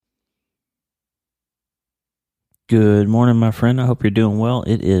Good morning, my friend. I hope you're doing well.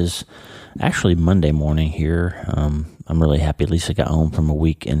 It is actually Monday morning here. I'm really happy Lisa got home from a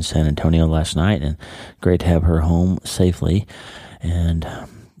week in San Antonio last night, and great to have her home safely. And,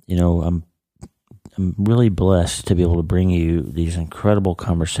 I'm really blessed to be able to bring you these incredible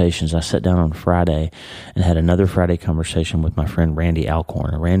conversations. I sat down on Friday and had another Friday conversation with my friend Randy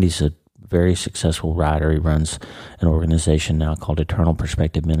Alcorn. Randy's a very successful writer. He runs an organization now called Eternal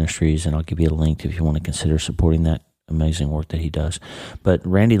Perspective Ministries, and I'll give you a link if you want to consider supporting that amazing work that he does. But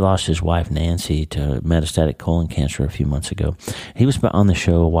Randy lost his wife, Nancy, to metastatic colon cancer a few months ago. He was on the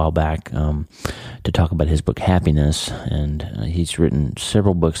show a while back to talk about his book, Happiness, and he's written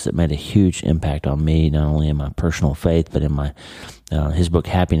several books that made a huge impact on me, not only in my personal faith, but in my his book,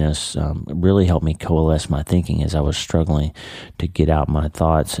 Happiness, really helped me coalesce my thinking as I was struggling to get out my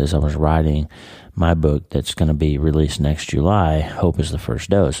thoughts as I was writing my book that's going to be released next July, Hope is the First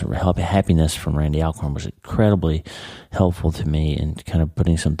Dose. Happiness from Randy Alcorn was incredibly helpful to me in kind of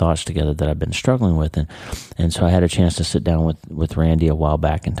putting some thoughts together that I've been struggling with. And so I had a chance to sit down with Randy a while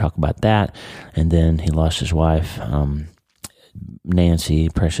back and talk about that. And then he lost his wife, Nancy,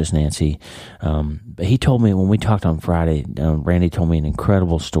 precious Nancy. But he told me when we talked on Friday, Randy told me an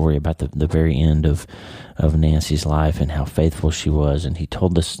incredible story about the very end of Nancy's life and how faithful she was. And he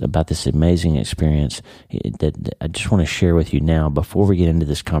told us about this amazing experience that I just want to share with you now before we get into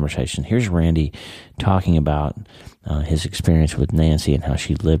this conversation. Here's Randy talking about his experience with Nancy and how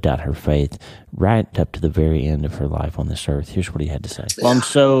she lived out her faith right up to the very end of her life on this earth. Here's what he had to say.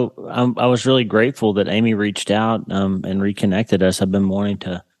 Well, I was really grateful that Amy reached out and reconnected us. I've been wanting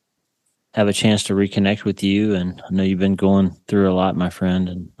to have a chance to reconnect with you, and I know you've been going through a lot, my friend,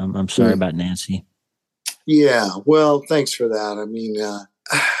 and I'm sorry about Nancy. Yeah, well, thanks for that. I mean,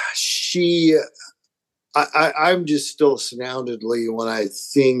 I'm just still astoundedly when I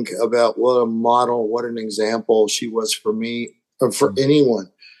think about what a model, what an example she was for me, or for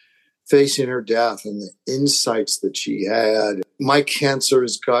anyone facing her death, and the insights that she had. My cancer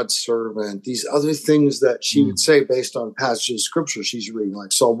is God's servant. These other things that she would say based on passages of scripture she's reading,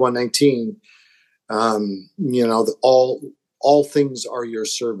 like Psalm 119, all things are your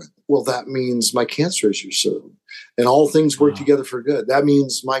servant. Well, that means my cancer is your servant. And all things work together for good. That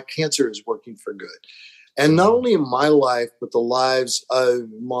means my cancer is working for good. And not only in my life, but the lives of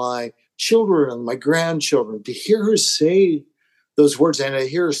my children and my grandchildren, to hear her say those words, and to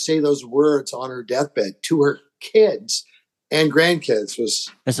hear her say those words on her deathbed to her kids and grandkids was...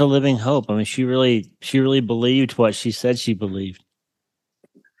 It's a living hope. I mean, she really believed what she said she believed.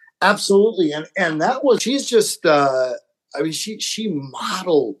 Absolutely. And that was, she's just, she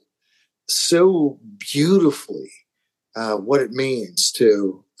modeled so beautifully what it means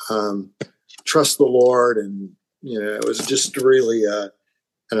to trust the Lord. And, it was just really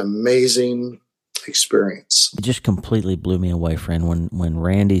an amazing experience. It just completely blew me away, friend, when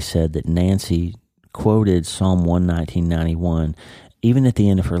Randy said that Nancy quoted Psalm 119:91, even at the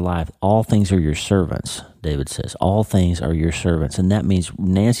end of her life, all things are your servants, David says. All things are your servants. And that means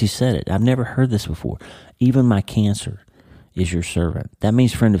Nancy said it. I've never heard this before. Even my cancer is your servant. That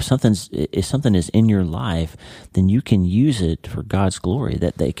means, friend, if something is in your life, then you can use it for God's glory,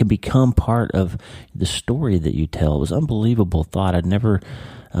 that it can become part of the story that you tell. It was an unbelievable thought. I'd never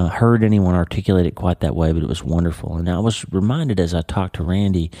heard anyone articulate it quite that way, but it was wonderful. And I was reminded as I talked to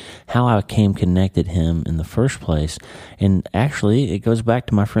Randy how I came connected him in the first place. And actually, it goes back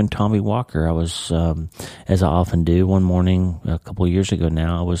to my friend Tommy Walker. I was, as I often do, one morning a couple of years ago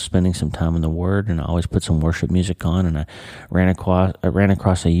now, I was spending some time in the Word, and I always put some worship music on, and I ran across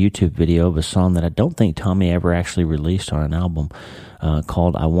a YouTube video of a song that I don't think Tommy ever actually released on an album,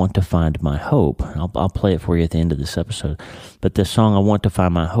 called I Want to Find My Hope. I'll play it for you at the end of this episode. But this song, I Want to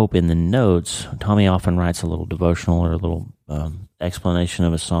Find My Hope, in the notes, Tommy often writes a little devotional or a little explanation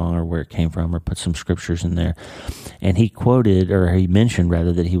of a song or where it came from, or put some scriptures in there. And he mentioned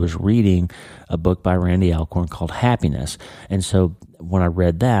that he was reading a book by Randy Alcorn called Happiness. And so when I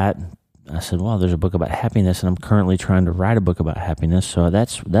read that, I said, well, there's a book about happiness, and I'm currently trying to write a book about happiness. So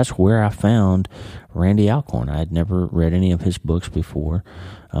that's where I found Randy Alcorn. I had never read any of his books before.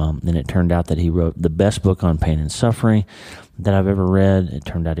 And it turned out that he wrote the best book on pain and suffering that I've ever read. It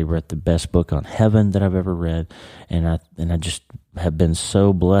turned out he wrote the best book on heaven that I've ever read. And I just have been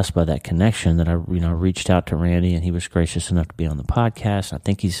so blessed by that connection that I reached out to Randy, and he was gracious enough to be on the podcast. I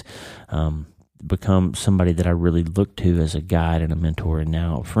think he's become somebody that I really look to as a guide and a mentor, and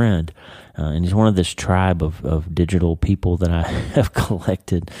now a friend. And he's one of this tribe of digital people that I have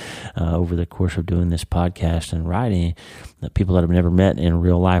collected over the course of doing this podcast and writing, people that I've never met in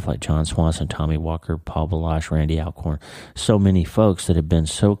real life, like John Swanson, Tommy Walker, Paul Balash, Randy Alcorn. So many folks that have been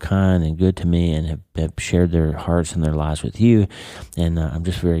so kind and good to me and have have shared their hearts and their lives with you. And I'm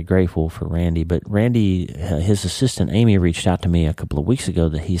just very grateful for Randy. But Randy, his assistant Amy, reached out to me a couple of weeks ago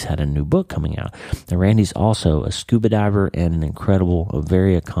that he's had a new book coming out. Now, Randy's also a scuba diver and an incredible, a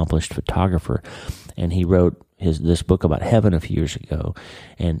very accomplished photographer. And he wrote this book about heaven a few years ago.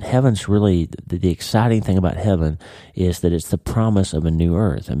 And heaven's really, the exciting thing about heaven is that it's the promise of a new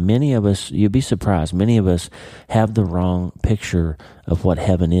earth. And many of us, you'd be surprised, many of us have the wrong picture of what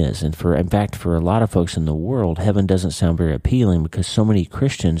heaven is. And in fact, for a lot of folks in the world, heaven doesn't sound very appealing because so many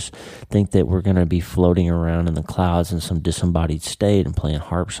Christians think that we're going to be floating around in the clouds in some disembodied state and playing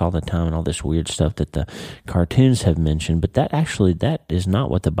harps all the time and all this weird stuff that the cartoons have mentioned. But that is not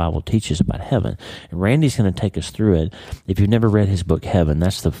what the Bible teaches about heaven. And Randy's going to take us through it. If you've never read his book, Heaven,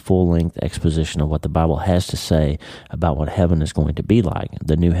 that's the full-length exposition of what the Bible has to say about what heaven is going to be like,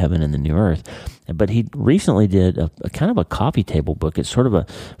 the new heaven and the new earth. But he recently did a kind of a coffee table book. It's sort of a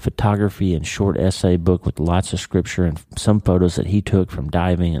photography and short essay book with lots of scripture and some photos that he took from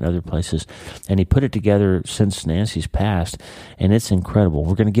diving and other places. And he put it together since Nancy's passed, and it's incredible.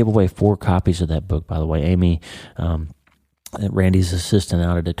 We're going to give away 4 copies of that book, by the way. Amy, Randy's assistant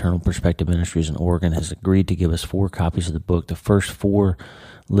out at Eternal Perspective Ministries in Oregon, has agreed to give us 4 copies of the book. The first 4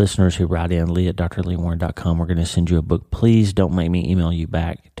 listeners who write in, lee@drleewarren.com, we're going to send you a book. Please don't make me email you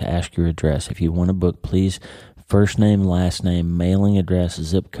back to ask your address. If you want a book, please, first name, last name, mailing address,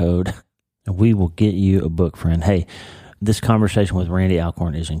 zip code, and we will get you a book, friend. Hey, this conversation with Randy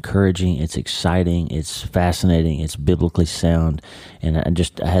Alcorn is encouraging, it's exciting, it's fascinating, it's biblically sound, and I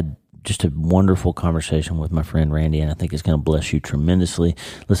had just a wonderful conversation with my friend Randy, and I think it's going to bless you tremendously.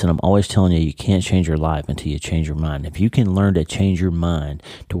 Listen, I'm always telling you can't change your life until you change your mind. If you can learn to change your mind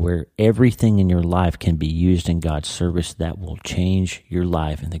to where everything in your life can be used in God's service, that will change your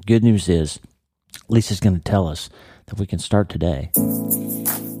life. And the good news is, Lisa's going to tell us that we can start today.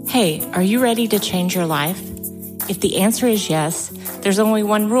 Hey, are you ready to change your life? If the answer is yes, there's only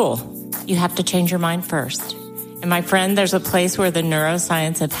one rule. You have to change your mind first. And my friend, there's a place where the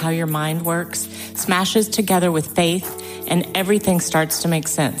neuroscience of how your mind works smashes together with faith and everything starts to make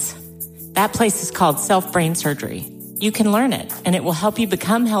sense. That place is called self-brain surgery. You can learn it, and it will help you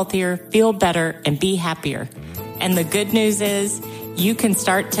become healthier, feel better, and be happier. And the good news is you can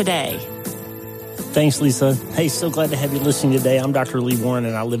start today. Thanks, Lisa. Hey, so glad to have you listening today. I'm Dr. Lee Warren,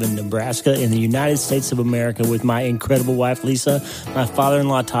 and I live in Nebraska in the United States of America with my incredible wife, Lisa, my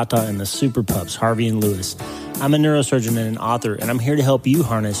father-in-law, Tata, and the super pups, Harvey and Lewis. I'm a neurosurgeon and an author, and I'm here to help you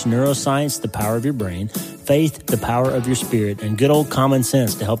harness neuroscience, the power of your brain, faith, the power of your spirit, and good old common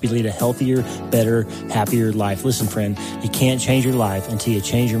sense to help you lead a healthier, better, happier life. Listen, friend, you can't change your life until you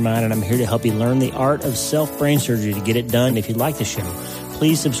change your mind, and I'm here to help you learn the art of self-brain surgery to get it done. If you like the show,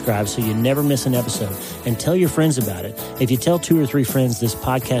 please subscribe so you never miss an episode, and tell your friends about it. If you tell 2 or 3 friends this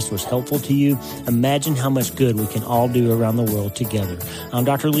podcast was helpful to you, imagine how much good we can all do around the world together. I'm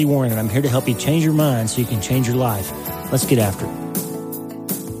Dr. Lee Warren, and I'm here to help you change your mind so you can change your life. Let's get after it.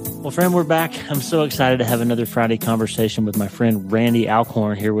 Well, friend, we're back. I'm so excited to have another Friday conversation with my friend Randy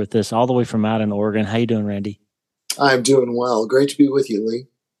Alcorn here with us all the way from out in Oregon. How you doing, Randy? I'm doing well. Great to be with you, Lee.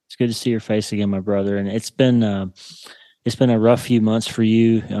 It's good to see your face again, my brother. And it's been a rough few months for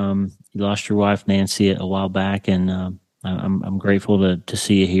you. You lost your wife, Nancy, a while back, and I'm grateful to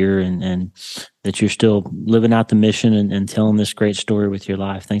see you here and that you're still living out the mission and telling this great story with your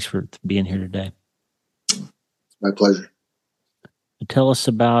life. Thanks for being here today. My pleasure. Tell us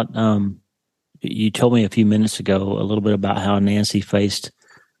about, you told me a few minutes ago a little bit about how Nancy faced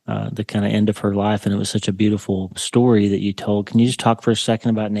the kind of end of her life, and it was such a beautiful story that you told. Can you just talk for a second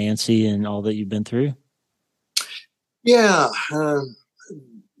about Nancy and all that you've been through? Yeah,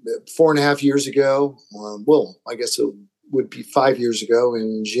 4.5 years ago, I guess it would be 5 years ago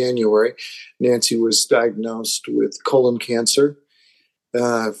in January, Nancy was diagnosed with colon cancer.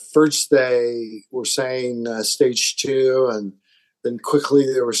 First they were saying stage 2, and then quickly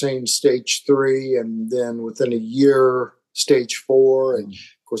they were saying stage 3, and then within a year, stage 4. And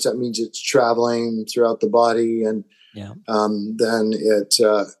of course, that means it's traveling throughout the body. And then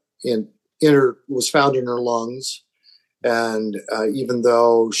it was found in her lungs. And even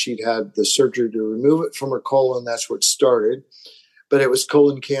though she'd had the surgery to remove it from her colon, that's where it started. But it was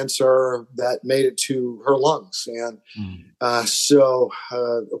colon cancer that made it to her lungs. And so,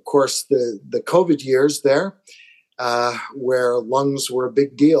 of course, the COVID years there, where lungs were a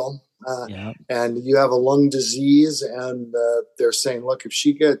big deal, and you have a lung disease, and they're saying, look, if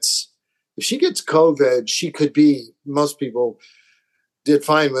she gets COVID, she could be, most people did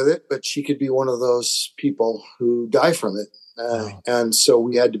fine with it, but she could be one of those people who die from it. And so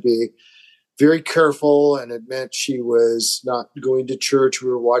we had to be very careful, and it meant she was not going to church. We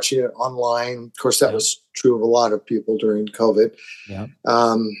were watching it online. Of course, that was true of a lot of people during COVID. Yeah.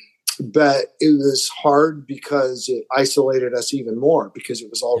 But it was hard because it isolated us even more, because it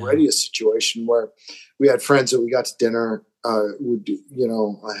was already a situation where we had friends that we got to dinner, would,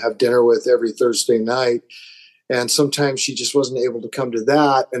 have dinner with every Thursday night. And sometimes she just wasn't able to come to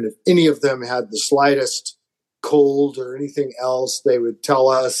that. And if any of them had the slightest cold or anything else, they would tell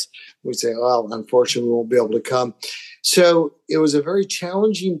us. We'd say, well, unfortunately, we won't be able to come. So it was a very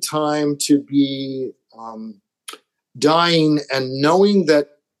challenging time to be dying and knowing that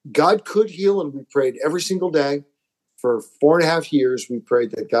God could heal. And we prayed every single day for 4.5 years. We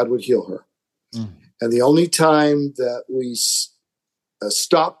prayed that God would heal her. Mm. And the only time that we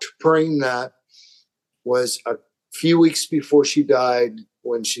stopped praying that was a few weeks before she died,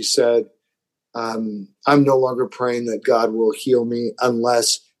 when she said, I'm no longer praying that God will heal me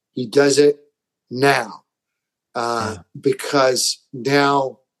unless he does it now. Because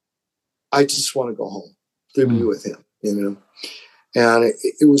now I just want to go home to be with him, And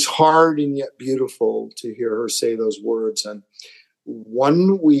it was hard and yet beautiful to hear her say those words. And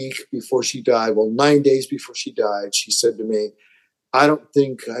 1 week before she died, 9 days before she died, she said to me, I don't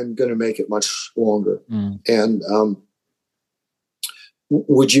think I'm going to make it much longer. Mm. And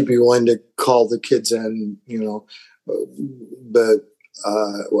would you be willing to call the kids in, but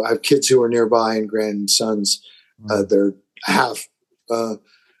I have kids who are nearby and grandsons. They're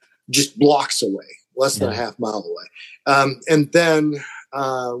just blocks away, less than a half mile away. And then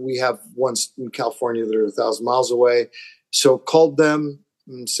we have ones in California that are 1,000 miles away. So called them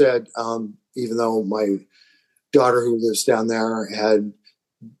and said, even though my daughter who lives down there had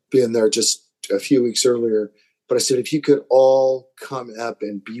been there just a few weeks earlier, but I said, if you could all come up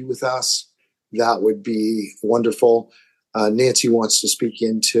and be with us, that would be wonderful. Nancy wants to speak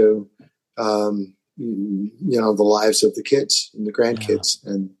into, the lives of the kids and the grandkids.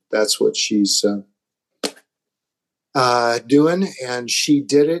 And that's what she's doing. And she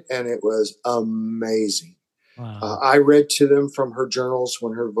did it. And it was amazing. Wow. I read to them from her journals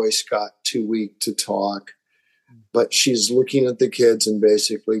when her voice got too weak to talk. But she's looking at the kids and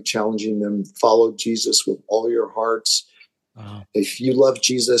basically challenging them, follow Jesus with all your hearts. Wow. If you love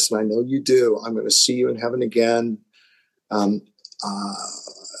Jesus, and I know you do, I'm going to see you in heaven again. I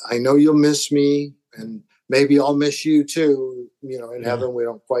know you'll miss me, and maybe I'll miss you too. In heaven, we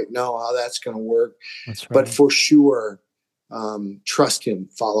don't quite know how that's going to work. That's right. But for sure, trust him,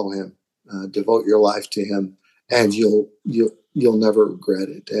 follow him, devote your life to him, and you'll never regret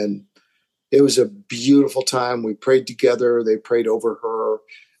it. And it was a beautiful time. We prayed together. They prayed over her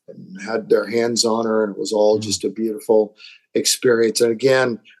and had their hands on her. And it was all just a beautiful experience. And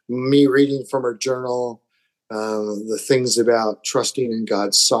again, me reading from her journal, the things about trusting in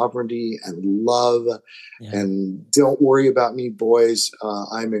God's sovereignty and love. Yeah. And don't worry about me, boys.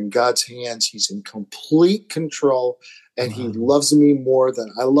 I'm in God's hands. He's in complete control. And he loves me more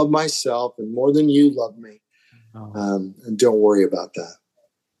than I love myself and more than you love me. And don't worry about that.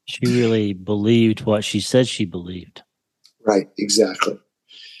 She really believed what she said she believed. Right, exactly.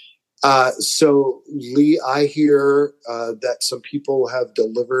 So, Lee, I hear that some people have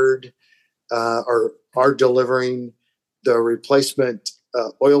delivered or are delivering the replacement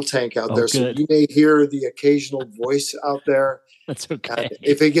oil tank out there. Good. So you may hear the occasional voice out there. That's okay.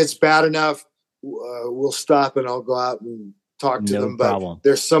 If it gets bad enough, we'll stop and I'll go out and talk to them. Problem. But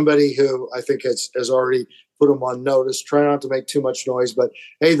there's somebody who I think has already put them on notice. Try not to make too much noise, but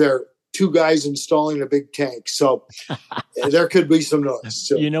hey, there are 2 guys installing a big tank, so there could be some noise.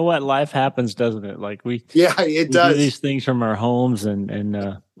 So, you know what? Life happens, doesn't it? Like we does. Do these things from our homes,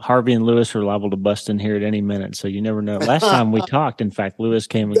 and Harvey and Lewis are liable to bust in here at any minute, so you never know. Last time we talked, in fact, Lewis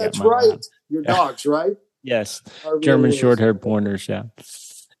came and That's got my right. lab. Your dogs, right? Yes, Harvey German short-haired pointers. Yeah,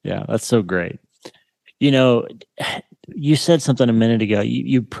 that's so great. You said something a minute ago.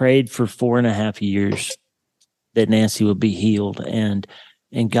 You prayed for 4.5 years that Nancy would be healed, and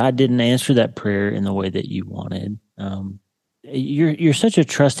God didn't answer that prayer in the way that you wanted. You're such a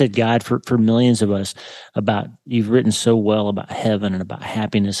trusted guide for millions of us. You've written so well about heaven and about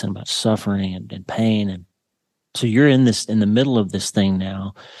happiness and about suffering and pain, and so you're in the middle of this thing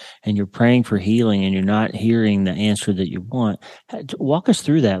now, and you're praying for healing, and you're not hearing the answer that you want. Walk us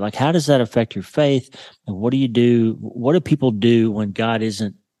through that. Like, how does that affect your faith? And what do you do? What do people do when God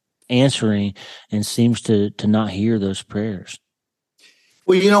isn't answering and seems to not hear those prayers?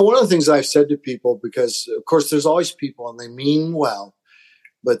 Well, one of the things I've said to people, because of course there's always people and they mean well,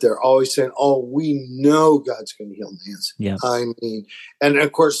 but they're always saying, oh, we know God's going to heal Nancy. Yeah. I mean, and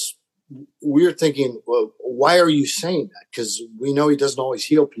of course we're thinking, well, why are you saying that? Because we know he doesn't always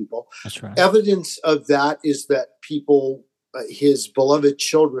heal people. That's right. Evidence of that is that people, his beloved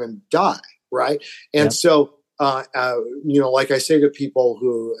children, die, right? And so, like I say to people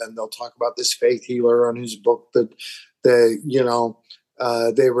and they'll talk about this faith healer on whose book that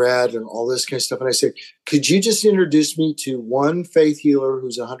they read and all this kind of stuff. And I say, could you just introduce me to one faith healer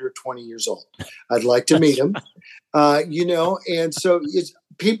who's 120 years old? I'd like to meet him. And so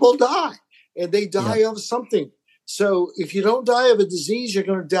people die, and they die of something. So if you don't die of a disease, you're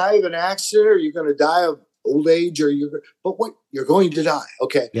going to die of an accident, or you're going to die of old age, you're going to die.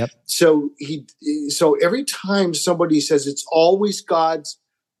 Okay. Yep. So every time somebody says it's always God's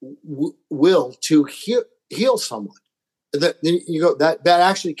will to heal someone, that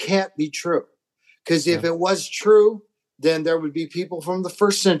actually can't be true. Because if it was true, then there would be people from the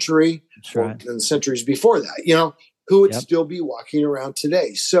first century and the centuries before that, who would still be walking around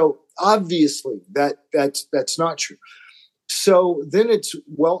today. So obviously that's not true. So then it's,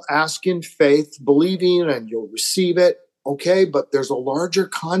 ask in faith, believing, and you'll receive it. Okay. But there's a larger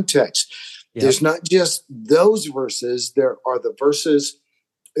context. Yep. There's not just those verses. There are the verses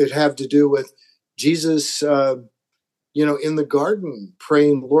that have to do with Jesus, in the garden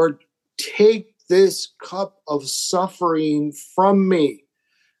praying, Lord, take this cup of suffering from me.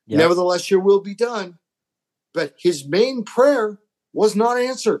 Yep. Nevertheless, your will be done. But his main prayer was not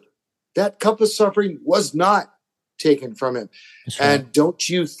answered. That cup of suffering was not taken from him. Right. And don't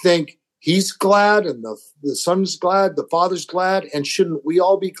you think he's glad, and the son's glad, the father's glad, and shouldn't we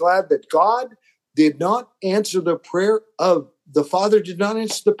all be glad that God did not answer the prayer of the Father, did not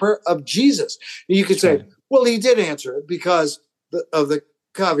answer the prayer of Jesus? And you could say, well, he did answer it because of the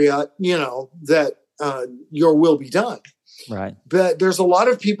caveat, that your will be done. Right. But there's a lot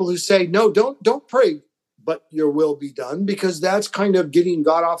of people who say, no, don't pray, but your will be done, because that's kind of getting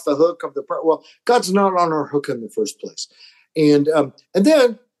God off the hook of the prayer. Well, God's not on our hook in the first place. And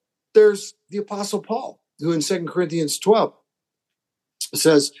then there's the Apostle Paul, who in 2 Corinthians 12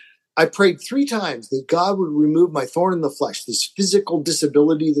 says, I prayed 3 times that God would remove my thorn in the flesh, this physical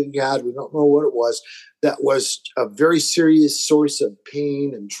disability that he had. We don't know what it was. That was a very serious source of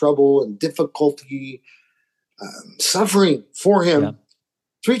pain and trouble and difficulty, suffering for him. Yeah.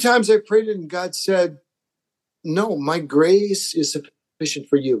 3 times I prayed it, and God said, no, my grace is sufficient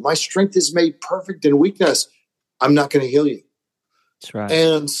for you. My strength is made perfect in weakness. I'm not going to heal you. That's right.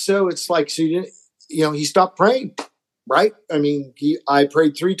 And so it's like, so you didn't, he stopped praying, right? I mean, I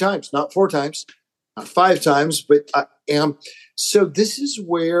prayed 3 times, not 4 times, not 5 times, but I am. So this is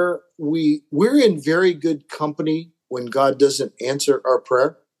where we're in very good company when God doesn't answer our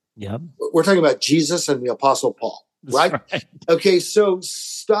prayer. Yep. We're talking about Jesus and the Apostle Paul, right? Okay, so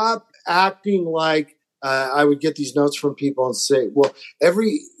stop acting like I would get these notes from people and say, well,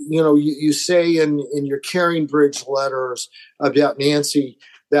 you say in your Caring Bridge letters about Nancy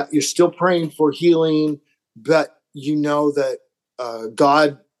that you're still praying for healing, but you know that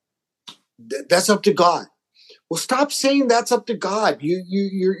God, that's up to God. Well, stop saying that's up to God.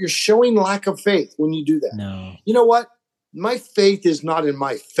 You're showing lack of faith when you do that. No. You know what? My faith is not in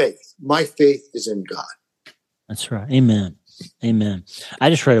my faith. My faith is in God. That's right. Amen. Amen. I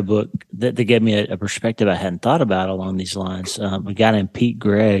just read a book that gave me a perspective I hadn't thought about along these lines. A guy named Pete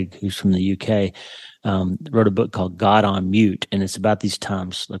Gregg, who's from the UK, wrote a book called God on Mute, and it's about these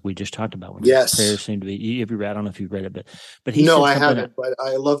times like we just talked about when prayers seem to be. I don't know if you've read it, but he no, I haven't. But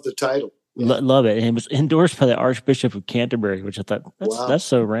I love the title. Yeah. Love it, and it was endorsed by the Archbishop of Canterbury, which I thought that's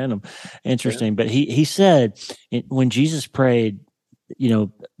so random, interesting. Yeah. But he said when Jesus prayed,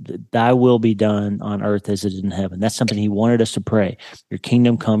 thy will be done on earth as it is in heaven. That's something he wanted us to pray. Your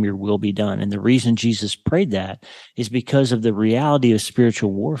kingdom come, your will be done. And the reason Jesus prayed that is because of the reality of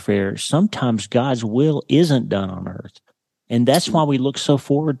spiritual warfare. Sometimes God's will isn't done on earth. And that's why we look so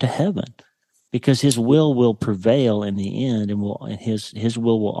forward to heaven, because his will prevail in the end, and his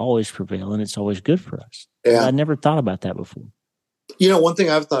will will always prevail, and it's always good for us. Yeah. I never thought about that before. One thing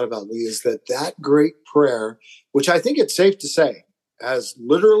I've thought about, Lee, is that great prayer, which I think it's safe to say has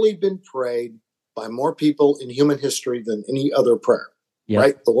literally been prayed by more people in human history than any other prayer,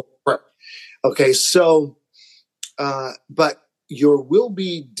 right? The Lord's Prayer. Okay, so, but your will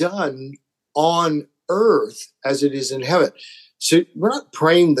be done on earth as it is in heaven. So we're not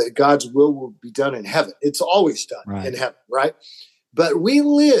praying that God's will be done in heaven. It's always done in heaven, right? But we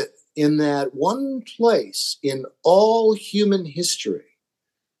live in that one place in all human history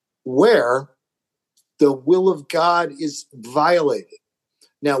where the will of God is violated.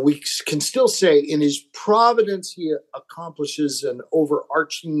 Now, we can still say in his providence, he accomplishes an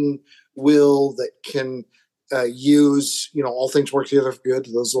overarching will that can use, all things work together for good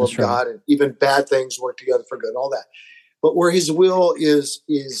to those who love God, and even bad things work together for good, all that. But where his will is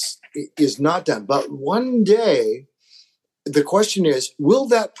not done. But one day, the question is, will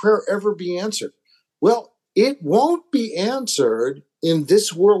that prayer ever be answered? Well, it won't be answered in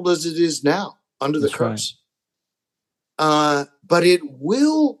this world as it is now, under the curse. But it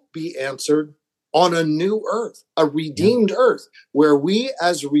will be answered on a new earth, a redeemed earth, where we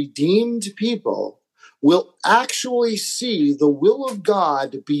as redeemed people will actually see the will of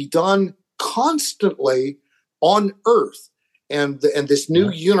God be done constantly on earth and this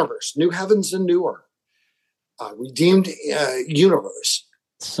new universe, new heavens and new earth, redeemed universe.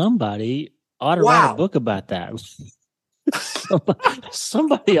 Somebody ought to write a book about that.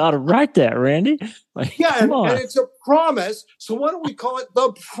 Somebody ought to write that, Randy. And it's a promise. So why don't we call it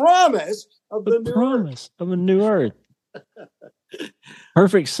the promise of the new promise earth. Of a new earth?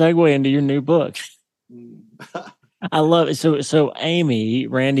 Perfect segue into your new book. I love it. So Amy,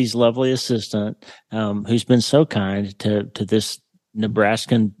 Randy's lovely assistant, who's been so kind to this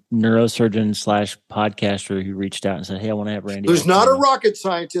Nebraskan neurosurgeon / podcaster who reached out and said, "Hey, I want to have Randy." Who's not a rocket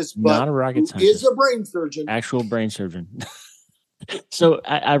scientist, but is a brain surgeon. Actual brain surgeon. So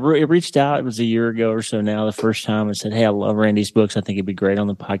I reached out. It was a year ago or so now, the first time, and said, "Hey, I love Randy's books. I think it'd be great on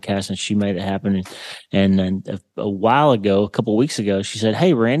the podcast." And she made it happen. And then a while ago, a couple of weeks ago, she said,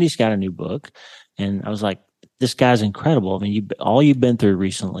 "Hey, Randy's got a new book." And I was like, this guy's incredible. I mean, all you've been through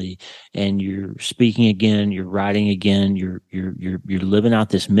recently, and you're speaking again, you're writing again, you're living out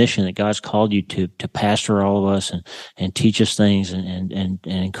this mission that God's called you to pastor all of us and teach us things and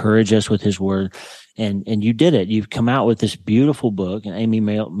encourage us with His Word. And you did it. You've come out with this beautiful book, and Amy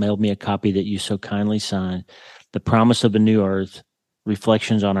mailed me a copy that you so kindly signed, "The Promise of a New Earth: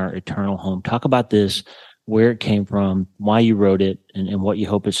 Reflections on Our Eternal Home." Talk about this, where it came from, why you wrote it, and what you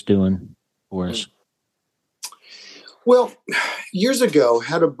hope it's doing for us. Well, years ago,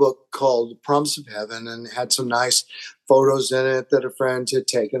 had a book called The Promise of Heaven, and had some nice photos in it that a friend had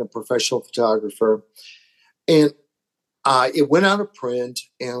taken, a professional photographer. And it went out of print,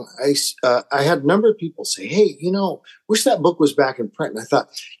 and I had a number of people say, "Hey, wish that book was back in print." And I thought,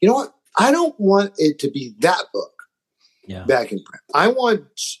 you know what? I don't want it to be that book back in print. I want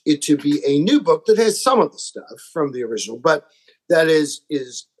it to be a new book that has some of the stuff from the original, but that is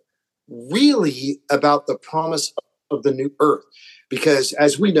really about the promise of the new earth. Because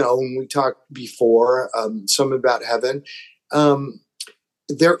as we know, when we talked before, some about heaven,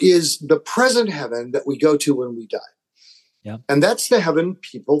 there is the present heaven that we go to when we die. Yeah. And that's the heaven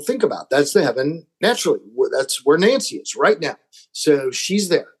people think about. That's the heaven naturally. That's where Nancy is right now. So she's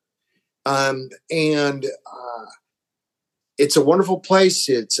there. And it's a wonderful place.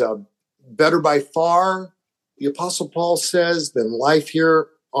 It's better by far, the Apostle Paul says, than life here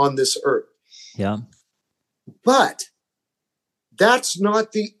on this earth. Yeah. But that's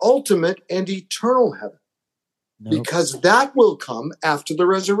not the ultimate and eternal heaven. Nope. Because that will come after the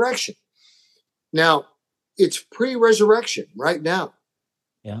resurrection. Now, it's pre-resurrection right now.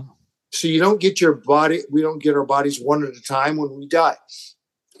 Yeah. So you don't get your body, we don't get our bodies one at a time when we die.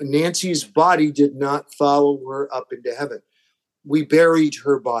 Nancy's body did not follow her up into heaven. We buried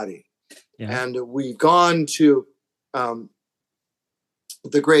her body. Yeah. And we've gone to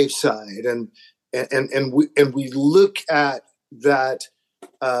the graveside and we look at that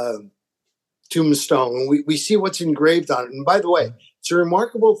tombstone, and we see what's engraved on it. And by the way, it's a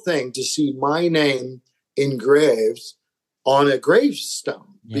remarkable thing to see my name engraved on a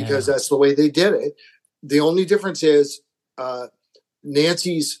gravestone, because that's the way they did it. The only difference is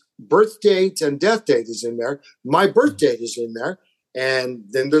Nancy's birth date and death date is in there. My birth date is in there. And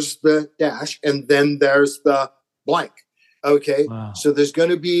then there's the dash, and then there's the blank. Okay. Wow. So there's going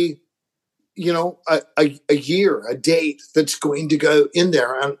to be, a year, a date that's going to go in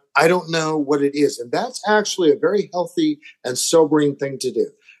there. And I don't know what it is. And that's actually a very healthy and sobering thing to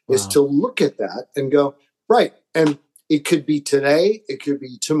do, is to look at that and go, right. And it could be today. It could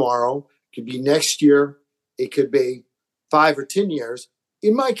be tomorrow. It could be next year. It could be 5 or 10 years.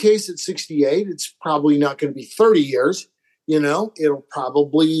 In my case, at 68, it's probably not going to be 30 years. It'll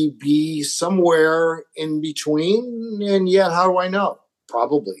probably be somewhere in between. And yet, how do I know?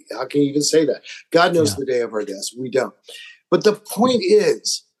 Probably. How can you even say that? God knows the day of our death. We don't. But the point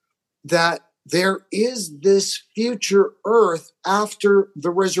is that there is this future earth after the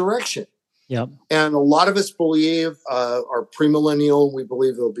resurrection. Yep. And a lot of us believe, are premillennial. We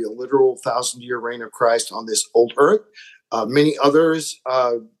believe there'll be a literal 1,000-year reign of Christ on this old earth. Many others,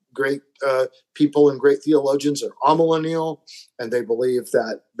 great people and great theologians, are amillennial, and they believe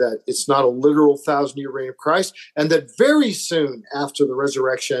that it's not a literal 1,000-year reign of Christ, and that very soon after the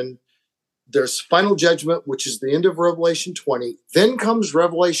resurrection, there's final judgment, which is the end of Revelation 20. Then comes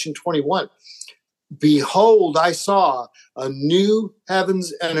Revelation 21. Behold, I saw a new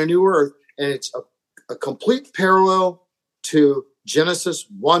heavens and a new earth, and it's a complete parallel to Genesis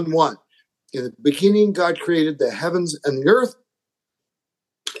 1:1. In the beginning, God created the heavens and the earth,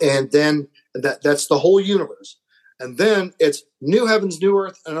 and then that's the whole universe. And then it's new heavens, new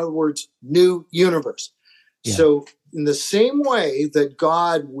earth, in other words, new universe. Yeah. So in the same way that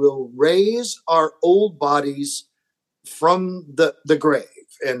God will raise our old bodies from the grave,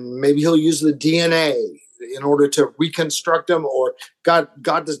 and maybe he'll use the DNA in order to reconstruct them, or God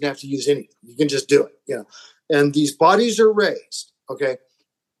doesn't have to use anything. You can just do it, And these bodies are raised, okay?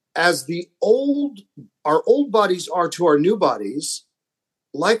 As our old bodies are to our new bodies,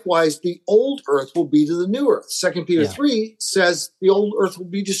 likewise, the old earth will be to the new earth. 2 Peter 3 says the old earth will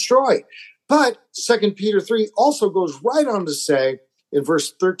be destroyed. But 2 Peter 3 also goes right on to say in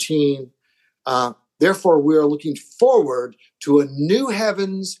verse 13, therefore we are looking forward to a new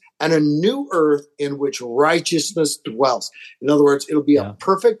heavens and a new earth in which righteousness dwells. In other words, it'll be a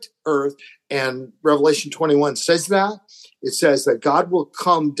perfect earth. And Revelation 21 says that. It says that God will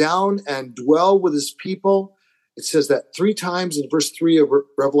come down and dwell with his people. It says that 3 times in verse 3 of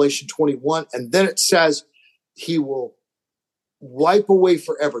Revelation 21. And then it says he will wipe away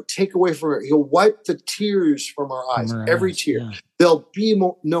forever, take away forever. He'll wipe the tears from our eyes, every tear. Yeah. There'll be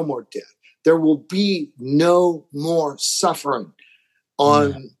no more death. There will be no more suffering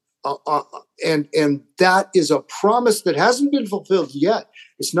and that is a promise that hasn't been fulfilled yet.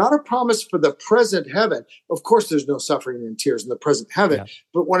 It's not a promise for the present heaven. Of course, there's no suffering and tears in the present heaven. Yeah.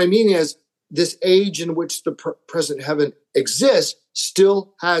 But what I mean is this age in which the present heaven exists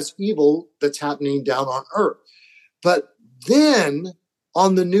still has evil that's happening down on earth. But then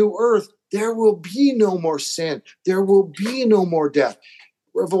on the new earth, there will be no more sin. There will be no more death.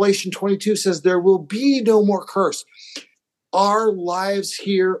 Revelation 22 says there will be no more curse. Our lives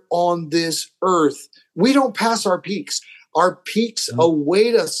here on this earth, we don't pass our peaks. Our peaks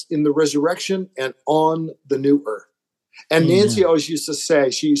await us in the resurrection and on the new earth. And Nancy always used to say,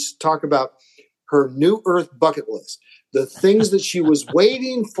 she used to talk about her new earth bucket list, the things that she was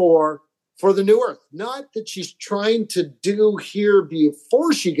waiting for the new earth. Not that she's trying to do here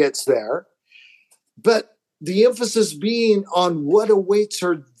before she gets there, but the emphasis being on what awaits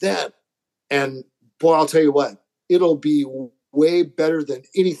her then. And boy, I'll tell you what, it'll be way better than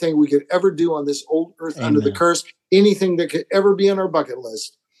anything we could ever do on this old earth under the curse, anything that could ever be on our bucket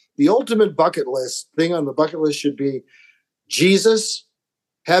list. The ultimate bucket list thing on the bucket list should be Jesus,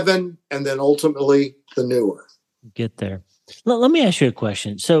 heaven, and then ultimately the new earth. Get there. Let me ask you a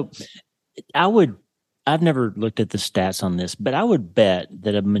question. So I've never looked at the stats on this, but I would bet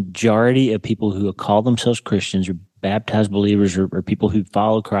that a majority of people who call themselves Christians or baptized believers or people who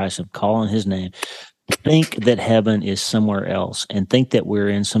follow Christ and call on his name think that heaven is somewhere else and think that we're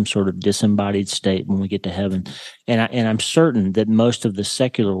in some sort of disembodied state when we get to heaven. And I'm certain that most of the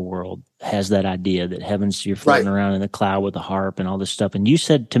secular world has that idea that heaven's you're floating around in the cloud with a harp and all this stuff. And you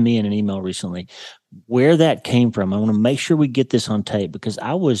said to me in an email recently where that came from. I want to make sure we get this on tape because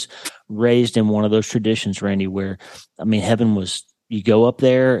I was raised in one of those traditions, Randy, where, heaven was, you go up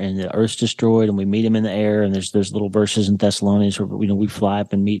there and the earth's destroyed and we meet him in the air. And there's little verses in Thessalonians where, we fly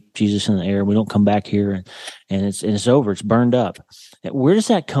up and meet Jesus in the air. We don't come back here and it's over. It's burned up. Where does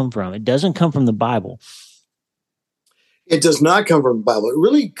that come from? It doesn't come from the Bible. It does not come from the Bible. It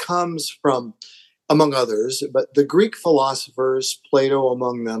really comes from, among others, but the Greek philosophers, Plato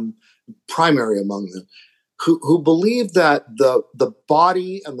among them, primary among them, who believed that the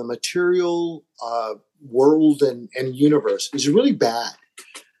body and the material world and universe is really bad,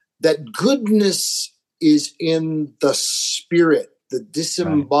 that goodness is in the spirit, the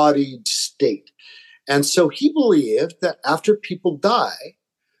disembodied state. And so he believed that after people die,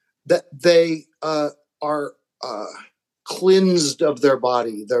 that they are cleansed of their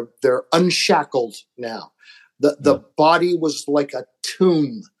body. They're unshackled now. The body was like a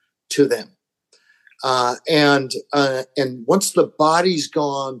tomb to them. And once the body's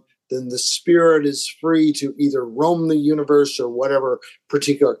gone, then the spirit is free to either roam the universe or whatever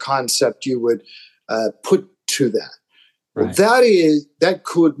particular concept you would put to that. Right. That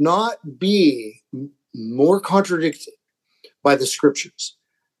could not be more contradicted by the scriptures.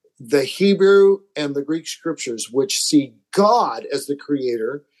 The Hebrew and the Greek scriptures, which see God as the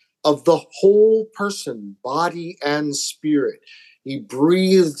creator of the whole person, body and spirit. He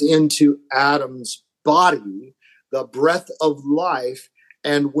breathed into Adam's body the breath of life.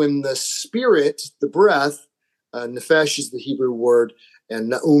 And when the spirit, the breath, nefesh is the Hebrew word,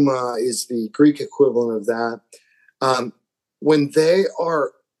 and nauma is the Greek equivalent of that. When they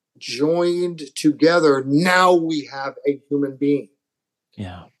are joined together. Now we have a human being.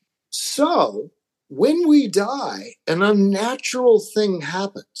 Yeah. So when we die, an unnatural thing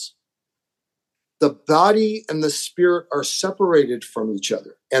happens. The body and the spirit are separated from each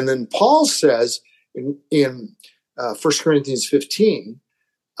other. And then Paul says in 1 Corinthians 15,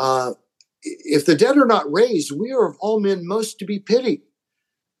 if the dead are not raised, we are of all men most to be pitied.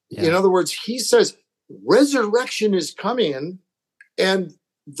 Yeah. In other words, he says resurrection is coming, and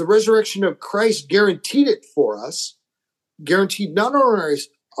the resurrection of Christ guaranteed it for us, guaranteed not only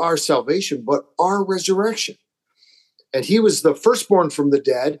our salvation, but our resurrection. And he was the firstborn from the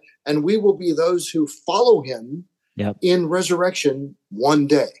dead, and we will be those who follow him in resurrection one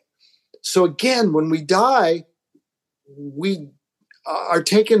day. So again, when we die, we are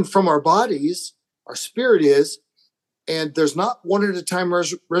taken from our bodies, our spirit is, and there's not one at a time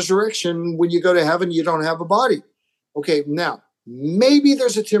resurrection. When you go to heaven, you don't have a body. Okay, now, maybe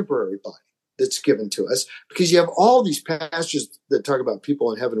there's a temporary body that's given to us, because you have all these passages that talk about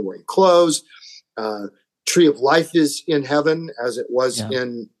people in heaven wearing clothes. Tree of life is in heaven, as it was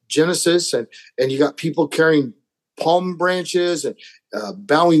in Genesis, and you got people carrying palm branches and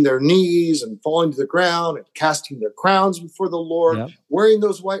bowing their knees and falling to the ground and casting their crowns before the Lord, wearing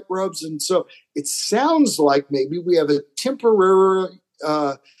those white robes. And so it sounds like maybe we have a temporary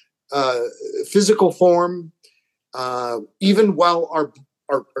physical form, even while our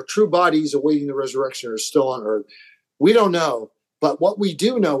true bodies awaiting the resurrection are still on earth. We don't know. But what we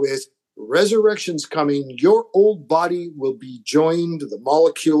do know is resurrection's coming. Your old body will be joined, the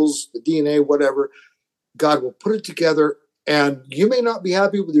molecules, the DNA, whatever. God will put it together, and you may not be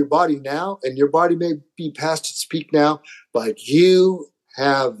happy with your body now, and your body may be past its peak now, but you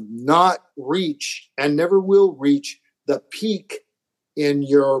have not reached and never will reach the peak in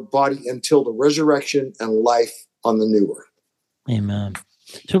your body until the resurrection and life on the new earth. Amen.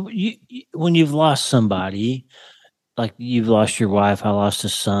 So when you've lost somebody, like you've lost your wife, I lost a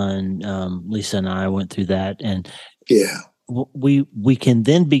son, Lisa and I went through that, and we can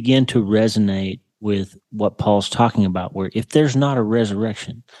then begin to resonate with what Paul's talking about, where if there's not a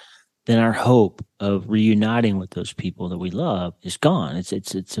resurrection, then our hope of reuniting with those people that we love is gone. It's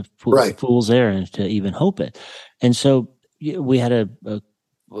a fool's errand to even hope it. And so we had a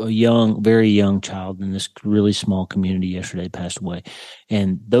very young child in this really small community yesterday passed away,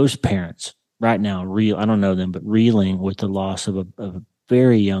 and those parents right now, I don't know them, but reeling with the loss of a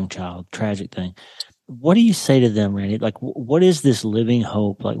very young child, tragic thing. What do you say to them, Randy? Like, what is this living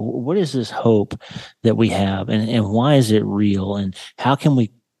hope? Like, what is this hope that we have, and why is it real, and how can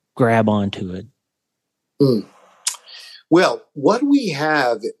we grab onto it? Well, what we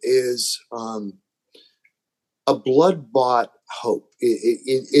have is a blood-bought hope.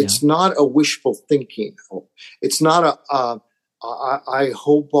 It's not a wishful thinking hope. It's not I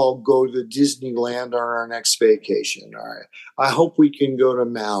hope I'll go to Disneyland on our next vacation. Or I hope we can go to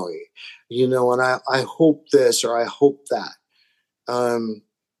Maui, and I hope this or I hope that.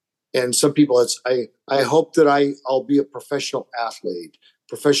 And some people, it's I hope that I'll be a professional athlete,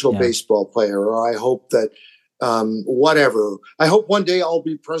 professional baseball player, or I hope that whatever. I hope one day I'll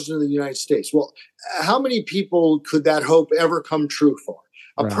be president of the United States. Well, how many people could that hope ever come true for?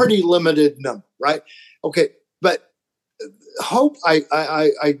 A pretty limited number, right? Okay, but hope,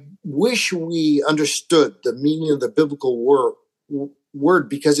 I wish we understood the meaning of the biblical word,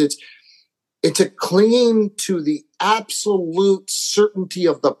 because it's a clinging to the absolute certainty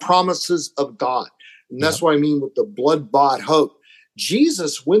of the promises of God. And that's what I mean with the blood-bought hope.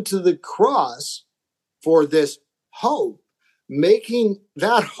 Jesus went to the cross for this hope, making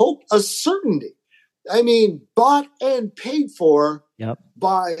that hope a certainty. I mean, bought and paid for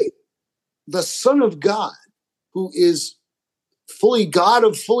by the Son of God, who is fully God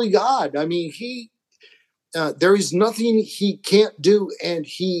of fully God. I mean, there is nothing he can't do, and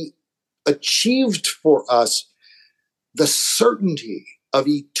he achieved for us the certainty of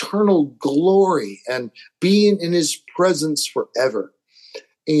eternal glory and being in his presence forever.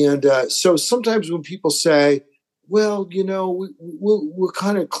 And so sometimes when people say, well, we'll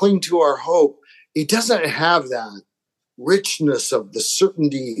kind of cling to our hope, it doesn't have that richness of the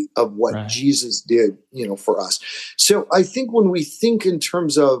certainty of what Jesus did, for us. So I think when we think in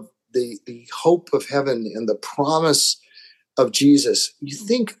terms of the hope of heaven and the promise of Jesus, you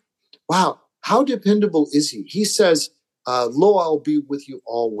think, wow, how dependable is he? He says, lo, I'll be with you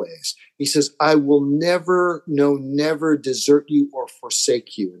always. He says, I will never desert you or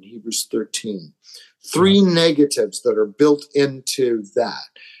forsake you in Hebrews 13. Three negatives that are built into that.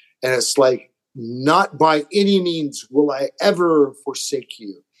 And it's like, not by any means will I ever forsake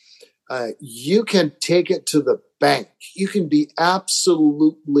you. You can take it to the bank. You can be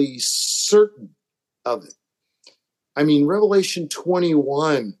absolutely certain of it. I mean, Revelation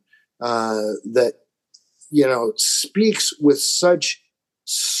 21 that, speaks with such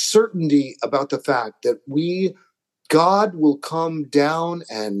certainty about the fact that God will come down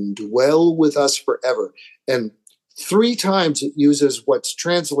and dwell with us forever. And 3 times it uses what's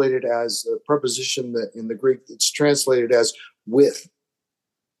translated as a preposition that in the Greek it's translated as with.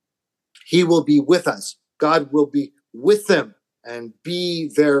 He will be with us. God will be with them and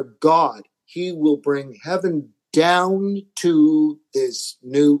be their God. He will bring heaven down to this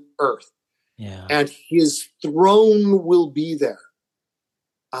new earth. Yeah. And his throne will be there.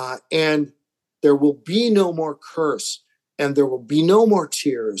 And there will be no more curse, and there will be no more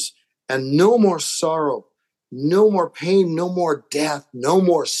tears, and no more sorrow, no more pain, no more death, no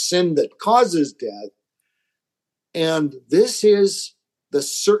more sin that causes death. And this is the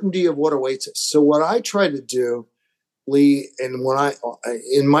certainty of what awaits us. So what I try to do, Lee, and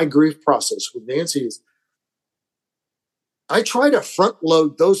in my grief process with Nancy, is I try to front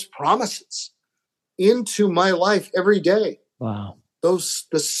load those promises into my life every day. Wow. The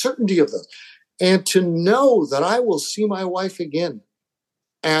certainty of those. And to know that I will see my wife again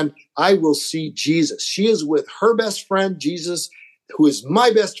and I will see Jesus. She is with her best friend, Jesus, who is my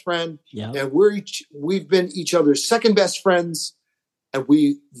best friend. Yeah. And we've been each other's second best friends. And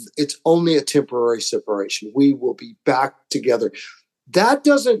it's only a temporary separation. We will be back together. That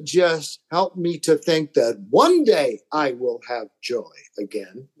doesn't just help me to think that one day I will have joy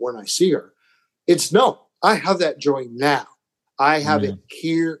again when I see her. I have that joy now. I have it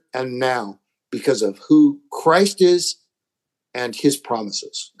here and now because of who Christ is and his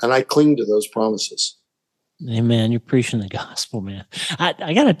promises. And I cling to those promises. Amen. You're preaching the gospel, man.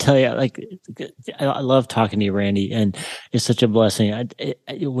 I got to tell you, I love talking to you, Randy, and it's such a blessing.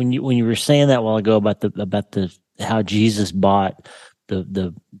 When you were saying that a while ago about how Jesus bought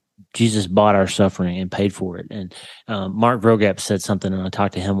Jesus bought our suffering and paid for it. And Mark Vrogap said something, and I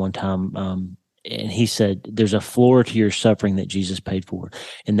talked to him one time, and he said, "There's a floor to your suffering that Jesus paid for,"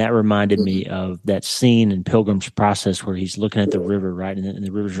 and that reminded me of that scene in Pilgrim's Process where he's looking at the river, right, and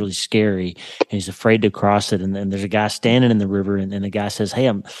the river's really scary, and he's afraid to cross it, and then there's a guy standing in the river, and the guy says, "Hey,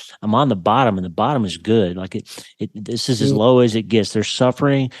 I'm on the bottom, and the bottom is good. Like this is as low as it gets. There's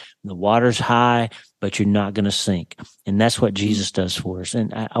suffering, the water's high, but you're not going to sink." And that's what Jesus does for us.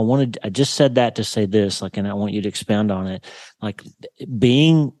 And I just said that to say this, and I want you to expound on it,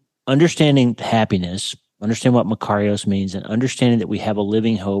 understanding happiness, understand what Makarios means, and understanding that we have a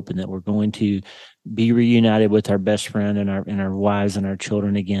living hope and that we're going to be reunited with our best friend and our wives and our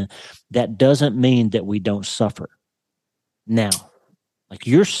children again. That doesn't mean that we don't suffer. Now,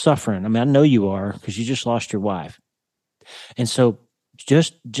 you're suffering. I mean, I know you are because you just lost your wife. And so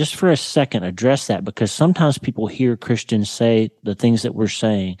just for a second, address that, because sometimes people hear Christians say the things that we're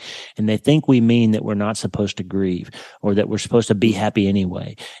saying, and they think we mean that we're not supposed to grieve or that we're supposed to be happy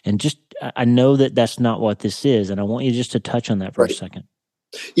anyway. And I know that that's not what this is, and I want you just to touch on that for a second.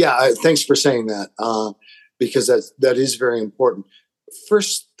 Yeah, thanks for saying that, because that is very important. 1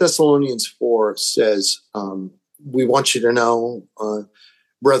 Thessalonians 4 says, we want you to know,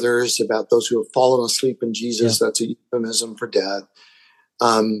 brothers, about those who have fallen asleep in Jesus. Yeah. That's a euphemism for death.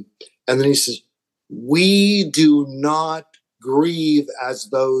 And then he says, we do not grieve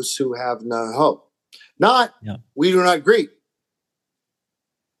as those who have no hope. We do not grieve.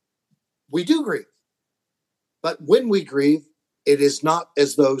 We do grieve. But when we grieve, it is not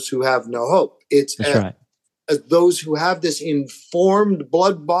as those who have no hope. It's as those who have this informed,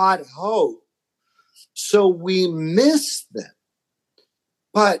 blood-bought hope. So we miss them.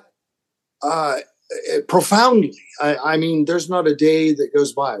 But profoundly. I mean, there's not a day that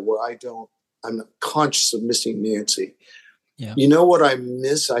goes by where I'm not conscious of missing Nancy. Yeah. You know what I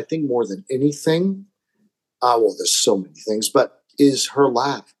miss, I think, more than anything? There's so many things, but is her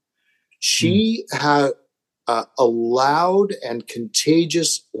laugh. She had a loud and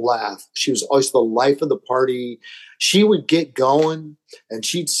contagious laugh. She was always the life of the party. She would get going and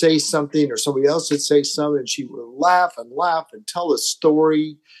she'd say something, or somebody else would say something, and she would laugh and tell a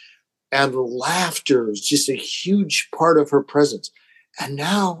story. And laughter is just a huge part of her presence. And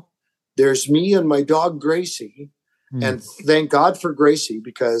now there's me and my dog, Gracie. And thank God for Gracie,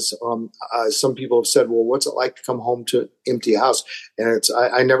 because some people have said, well, what's it like to come home to an empty house? And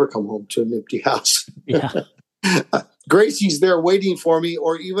I never come home to an empty house. Yeah. Gracie's there waiting for me,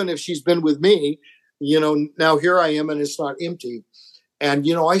 or even if she's been with me, now here I am and it's not empty. And,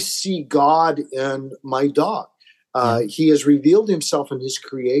 I see God in my dog. He has revealed himself in his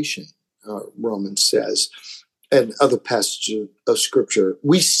creation. Romans says, and other passages of scripture.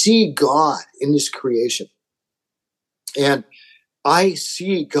 We see God in his creation. And I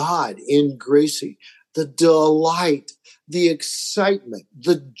see God in Gracie, the delight, the excitement,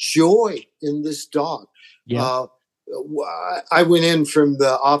 the joy in this dog. Yeah. I went in from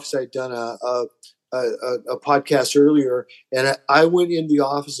the office. I'd done a podcast earlier, and I went in the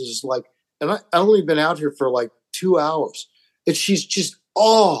office and I only been out here for like 2 hours, and she's just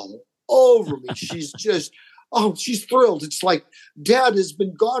all over me. She's just, she's thrilled. It's like Dad has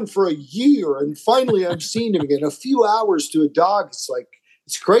been gone for a year, and finally I'm seeing him again. A few hours to a dog,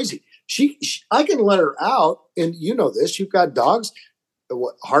 it's crazy. I can let her out, and you know this. You've got dogs,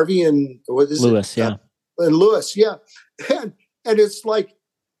 Harvey and what is Lewis, it? yeah, and Lewis, yeah, and it's like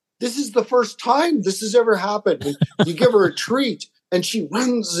this is the first time this has ever happened. And you give her a treat, and she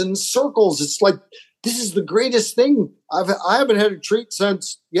runs in circles. It's like this is the greatest thing. I haven't had a treat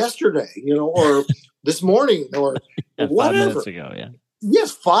since yesterday, or this morning, or whatever. 5 minutes ago, yeah.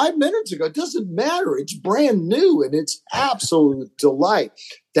 Yes, 5 minutes ago. It doesn't matter. It's brand new, and it's absolute delight.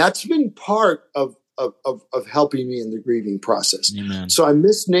 That's been part of helping me in the grieving process. Amen. So I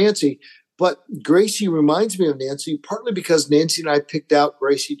miss Nancy, but Gracie reminds me of Nancy, partly because Nancy and I picked out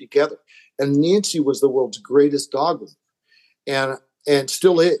Gracie together. And Nancy was the world's greatest dog lover, and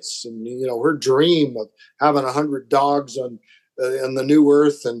still is. And her dream of having 100 dogs on the new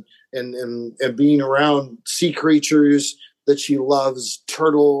earth and being around sea creatures that she loves,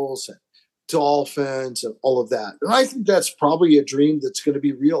 turtles and dolphins and all of that. And I think that's probably a dream that's going to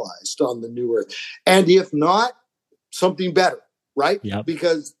be realized on the new earth. And if not, something better, right? Yep.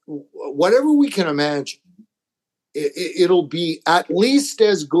 Because whatever we can imagine, it'll be at least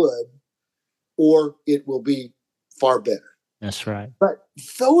as good, or it will be far better. That's right. But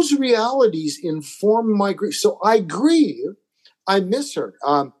those realities inform my grief. So I grieve. I miss her.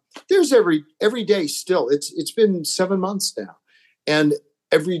 There's every day still. It's been 7 months now, and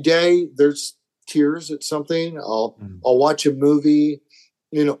every day there's tears at something. I'll watch a movie.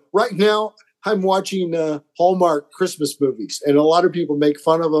 Right now I'm watching Hallmark Christmas movies, and a lot of people make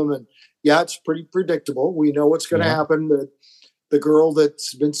fun of them. And yeah, it's pretty predictable. We know what's going to happen. The girl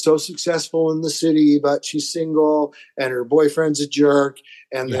that's been so successful in the city, but she's single and her boyfriend's a jerk.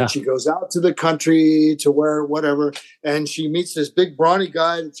 And then she goes out to the country to where whatever. And she meets this big brawny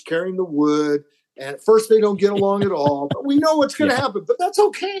guy that's carrying the wood. And at first they don't get along at all, but we know what's going to happen, but that's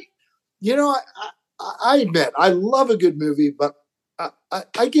okay. I admit I love a good movie, but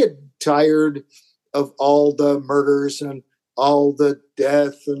I get tired of all the murders and all the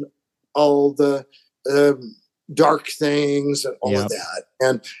death and all the, dark things and all of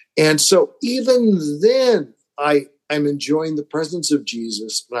that. And so even then I'm enjoying the presence of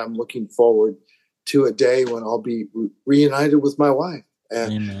Jesus, and I'm looking forward to a day when I'll be reunited with my wife.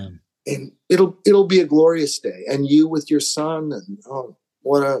 Amen. And it'll be a glorious day. And you with your son, and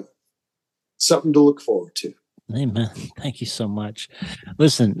what something to look forward to. Amen. Thank you so much.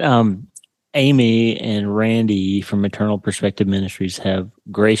 Listen, Amy and Randy from Eternal Perspective Ministries have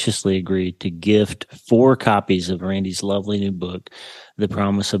graciously agreed to gift 4 copies of Randy's lovely new book, The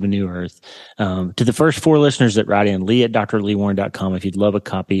Promise of a New Earth, to the first 4 listeners that write in. Lee at drleewarren.com. If you'd love a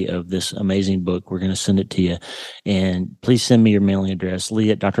copy of this amazing book, we're going to send it to you. And please send me your mailing address,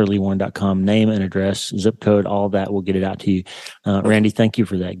 Lee at drleewarren.com, name and address, zip code, all that. We'll get it out to you. Randy, thank you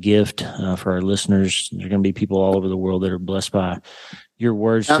for that gift for our listeners. There are going to be people all over the world that are blessed by your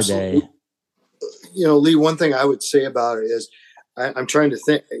words today. Lee, one thing I would say about it is I'm trying to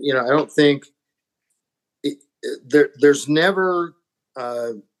think, I don't think there's never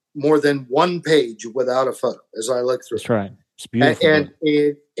more than one page without a photo as I look through. That's right. It's beautiful.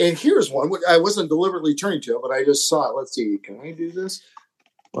 And here's one. I wasn't deliberately turning to it, but I just saw it. Let's see. Can I do this?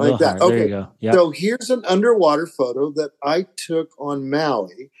 Like that. Hard. Okay. There you go. Yep. So here's an underwater photo that I took on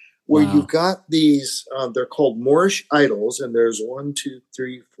Maui, where you've got these, they're called Moorish idols, and there's 1, 2,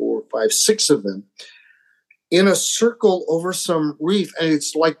 3, 4, 5, 6 of them in a circle over some reef, and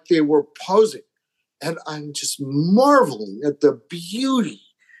it's like they were posing. And I'm just marveling at the beauty.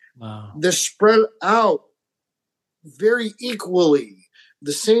 Wow. They're spread out very equally,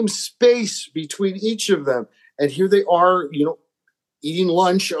 the same space between each of them. And here they are, eating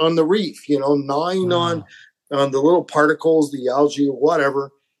lunch on the reef, gnawing on the little particles, the algae,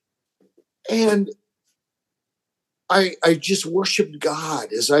 whatever. And I just worshiped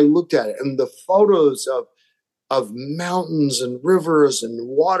God as I looked at it. And the photos of mountains and rivers and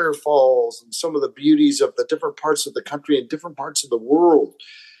waterfalls and some of the beauties of the different parts of the country and different parts of the world.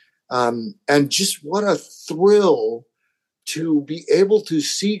 And just what a thrill to be able to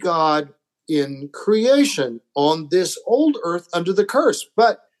see God in creation on this old earth under the curse.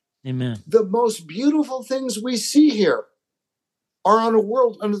 But Amen. The most beautiful things we see here are on a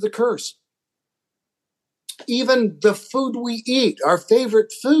world under the curse. Even the food we eat, our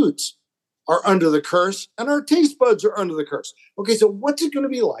favorite foods, are under the curse, and our taste buds are under the curse. Okay, so what's it going to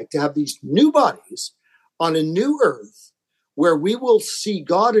be like to have these new bodies on a new earth where we will see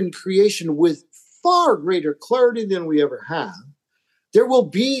God in creation with far greater clarity than we ever have? There will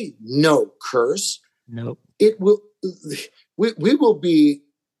be no curse. Nope. It will. We will be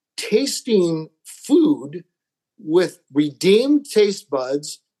tasting food with redeemed taste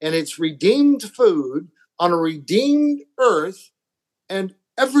buds, and it's redeemed food on a redeemed earth, and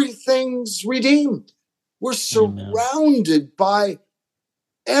everything's redeemed. We're surrounded by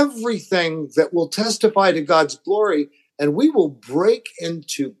everything that will testify to God's glory, and we will break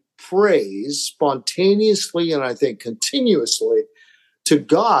into praise spontaneously and I think continuously to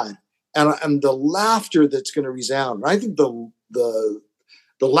God, and the laughter that's going to resound. I think the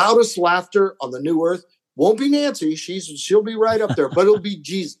loudest laughter on the new earth won't be Nancy. She'll be right up there, but it'll be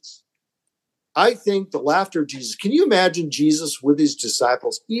Jesus. I think the laughter of Jesus. Can you imagine Jesus with his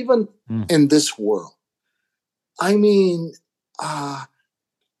disciples, even in this world? I mean,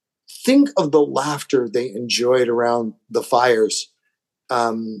 think of the laughter they enjoyed around the fires.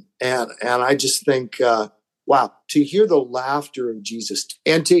 And I just think, wow, to hear the laughter of Jesus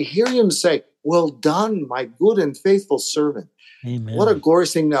and to hear him say, "Well done, my good and faithful servant." Amen. What a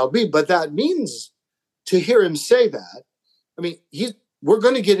glorious thing that'll be. But that means to hear him say that, I mean, we're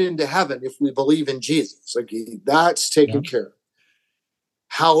going to get into heaven if we believe in Jesus. Like that's taken care of.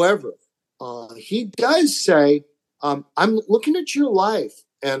 However, he does say, I'm looking at your life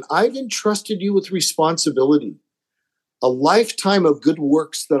and I've entrusted you with responsibility, a lifetime of good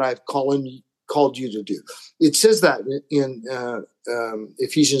works that I've called you to do. It says that in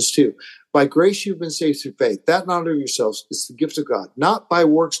Ephesians 2. By grace you've been saved through faith, that not of yourselves, it's the gift of God, not by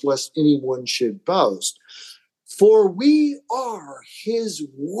works lest anyone should boast. For we are his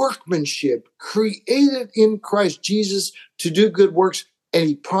workmanship, created in Christ Jesus to do good works, and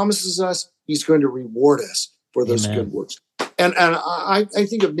he promises us he's going to reward us for those good works. And I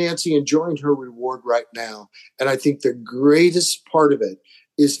think of Nancy enjoying her reward right now, and I think the greatest part of it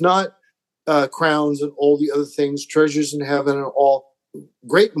is not crowns and all the other things, treasures in heaven and all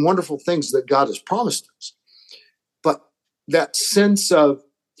great and wonderful things that God has promised us. But that sense of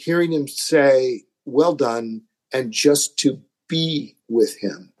hearing him say, "Well done," and just to be with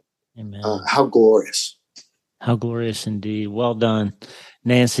him. Amen. How glorious. How glorious indeed. Well done,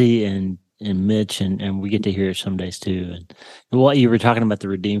 Nancy and Mitch, and we get to hear it some days too. And what you were talking about, the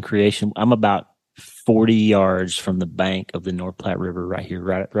redeemed creation, I'm about 40 yards from the bank of the North Platte River right here,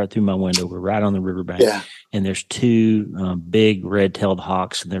 right through my window. We're right on the riverbank. Yeah. And there's two big red-tailed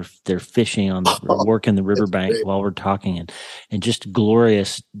hawks, and they're fishing on working the riverbank while we're talking, and just a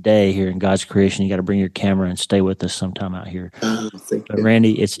glorious day here in God's creation. You got to bring your camera and stay with us sometime out here. But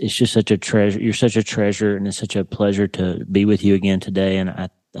Randy, it's just such a treasure. You're such a treasure, and it's such a pleasure to be with you again today. And I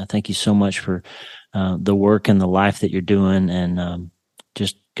thank you so much for the work and the life that you're doing, and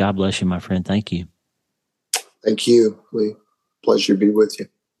just God bless you, my friend. Thank you. Thank you. Pleasure to be with you.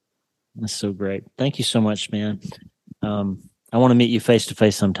 That's so great. Thank you so much, man. I want to meet you face to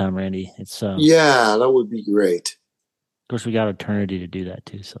face sometime, Randy. It's yeah, that would be great. Of course, we got eternity to do that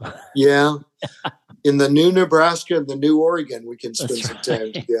too. So yeah, in the new Nebraska and the new Oregon, we can spend some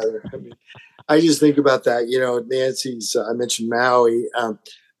time together. I mean, I just think about that. You know, Nancy's. I mentioned Maui.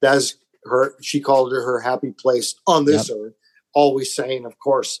 That's her. She called it her happy place on this earth. Always saying, of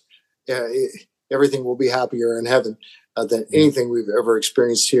course, everything will be happier in heaven than anything we've ever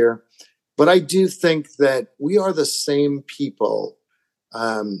experienced here. But I do think that we are the same people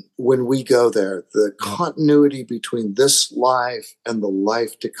when we go there. The continuity between this life and the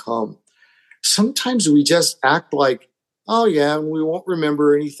life to come. Sometimes we just act like, oh yeah, we won't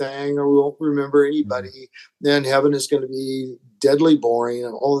remember anything or we won't remember anybody. Then heaven is going to be deadly boring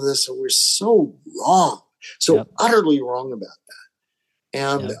and all of this. And we're so wrong, so utterly wrong about that.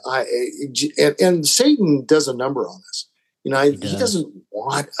 And and Satan does a number on us. You know, he doesn't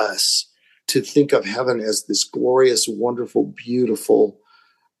want us to think of heaven as this glorious, wonderful, beautiful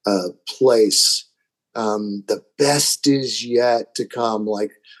place. The best is yet to come,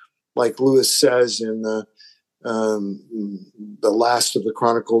 like Lewis says in the last of the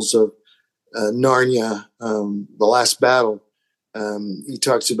Chronicles of Narnia, the last battle. He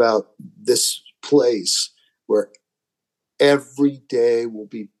talks about this place where every day will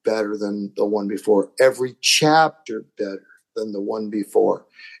be better than the one before. Every chapter better than the one before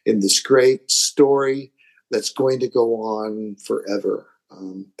in this great story that's going to go on forever.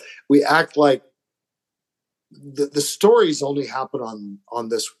 We act like the stories only happen on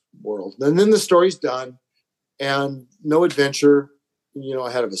this world. And then the story's done and no adventure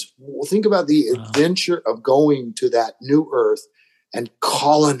ahead of us. Think about the adventure of going to that new earth and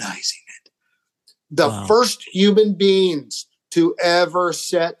colonizing it. The first human beings to ever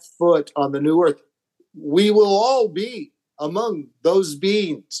set foot on the new earth. We will all be among those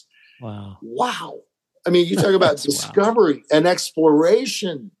beings. Wow. I mean, you talk about discovery and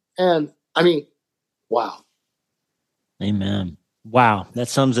exploration. And I mean, wow. Amen. Wow. That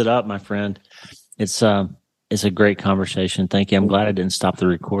sums it up, my friend. It's a great conversation. Thank you. I'm glad I didn't stop the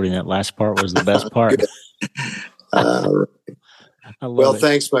recording. That last part was the best part. Well,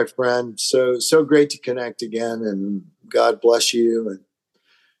 thanks, my friend. So great to connect again, and God bless you,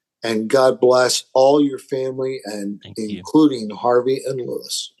 and God bless all your family, and including Harvey and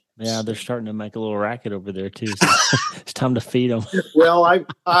Lewis. Yeah, they're starting to make a little racket over there too. So it's time to feed them. Well,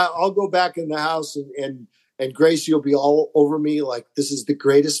 I'll go back in the house, and Gracie will be all over me like this is the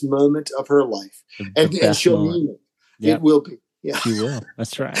greatest moment of her life, and she'll mean it. Yep. It will be. Yeah, she will.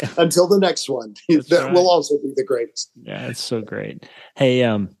 That's right. Until the next one, that will also be the greatest. Yeah, it's so great. Hey,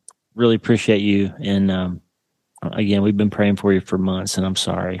 really appreciate you, and again, we've been praying for you for months, and I'm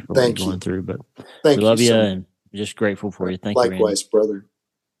sorry for what you're going through, but we love you, and just grateful for you. Thank you. Likewise, brother.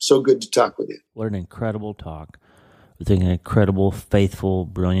 So good to talk with you. What an incredible talk with an incredible, faithful,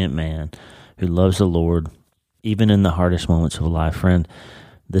 brilliant man who loves the Lord, even in the hardest moments of life. Friend,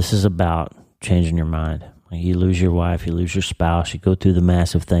 this is about changing your mind. You lose your wife, you lose your spouse, you go through the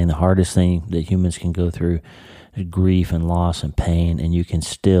massive thing, the hardest thing that humans can go through is grief and loss and pain, and you can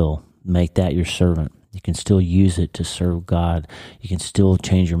still make that your servant. You can still use it to serve God. You can still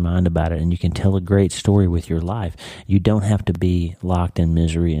change your mind about it, and you can tell a great story with your life. You don't have to be locked in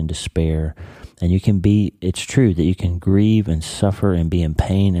misery and despair, and it's true that you can grieve and suffer and be in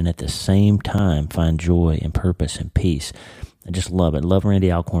pain, and at the same time find joy and purpose and peace. I just love it. Love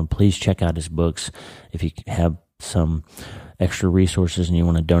Randy Alcorn. Please check out his books. If you have some extra resources and you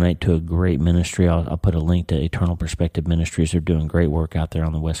want to donate to a great ministry, I'll put a link to Eternal Perspective Ministries. They're doing great work out there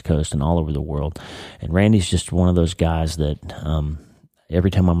on the West Coast and all over the world. And Randy's just one of those guys that every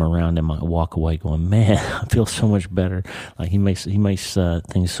time I'm around him, I walk away going, man, I feel so much better. Like he makes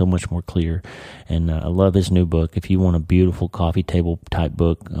things so much more clear. And I love his new book. If you want a beautiful coffee table type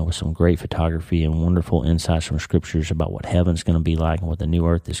book with some great photography and wonderful insights from scriptures about what heaven's going to be like and what the new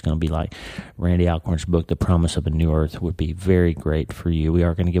earth is going to be like, Randy Alcorn's book, The Promise of a New Earth, would be very great for you. We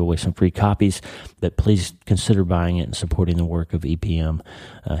are going to give away some free copies, but please consider buying it and supporting the work of EPM,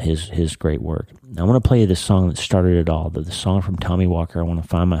 his great work. I want to play you the song that started it all, the song from Tommy Walker, I Want to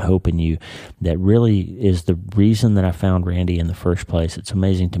Find My Hope in You, that really is the reason that I found Randy in the first place. It's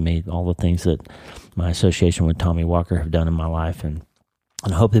amazing to me, all the things that my association with Tommy Walker have done in my life, and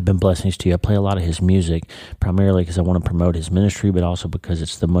I hope they've been blessings to you. I play a lot of his music, primarily because I want to promote his ministry, but also because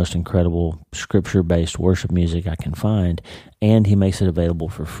it's the most incredible scripture-based worship music I can find, and he makes it available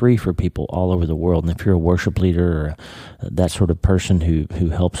for free for people all over the world. And if you're a worship leader or that sort of person who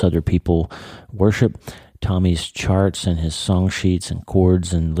helps other people worship, Tommy's charts and his song sheets and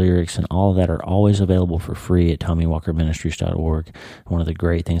chords and lyrics and all of that are always available for free at TommyWalkerMinistries.org. One of the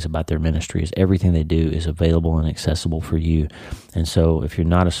great things about their ministry is everything they do is available and accessible for you. And so if you're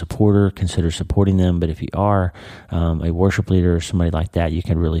not a supporter, consider supporting them. But if you are a worship leader or somebody like that, you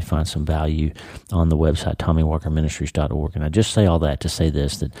can really find some value on the website, TommyWalkerMinistries.org. And I just say all that to say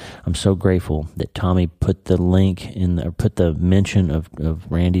this, that I'm so grateful that Tommy put the link put the mention of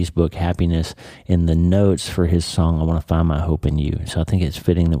Randy's book, Happiness, in the notes for his song, I Want to Find My Hope in You. So I think it's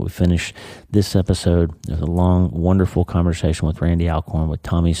fitting that we finish this episode with a long, wonderful conversation with Randy Alcorn with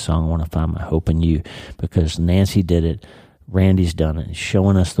Tommy's song, I Want to Find My Hope in You, because Nancy did it, Randy's done it. He's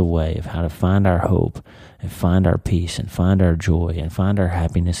showing us the way of how to find our hope and find our peace and find our joy and find our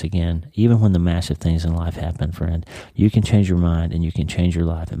happiness again, even when the massive things in life happen, friend. You can change your mind and you can change your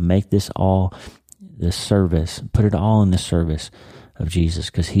life and make this all the service, put it all in the service of Jesus,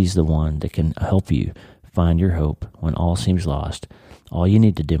 because he's the one that can help you find your hope when all seems lost. All you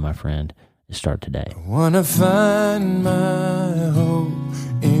need to do, my friend, is start today. I want to find my hope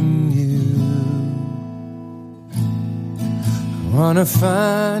in you. I want to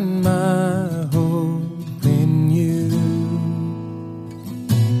find my hope in you.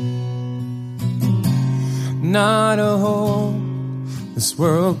 Not a hope this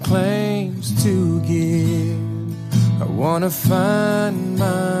world claims to give. I want to find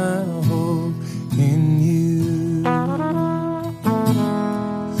my hope in you. I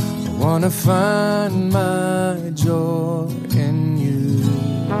want to find my joy in you.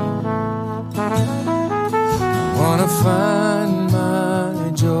 I want to find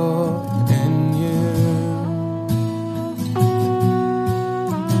my joy in you.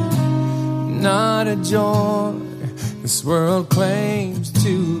 Not a joy that this world claims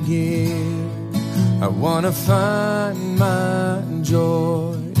to give. I want to find my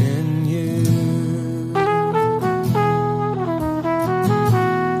joy in you.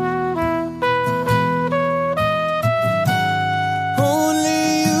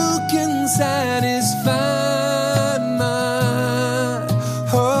 Only you can satisfy my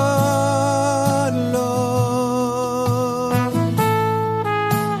heart, Lord.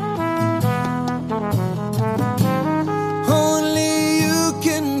 Only you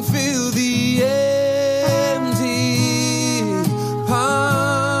can fill the empty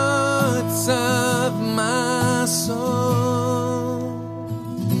parts of my soul.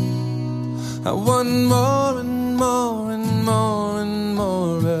 I want more and more and more and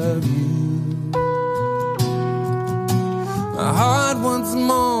more of you. My heart wants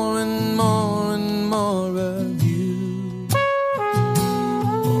more and more and more of you.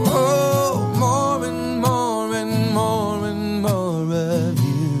 Oh, more and more and more and more of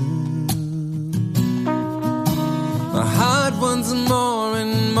you. My heart wants more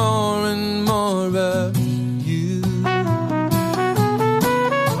and more and more of you.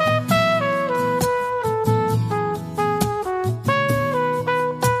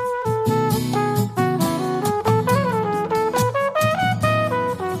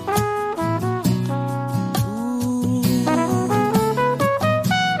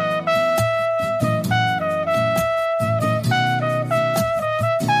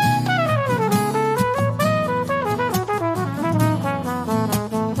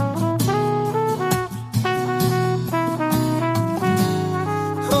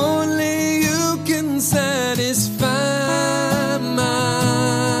 Only you can satisfy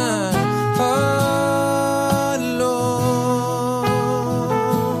my heart, Lord.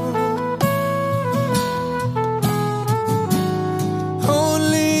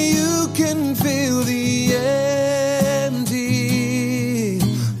 Only you can fill the empty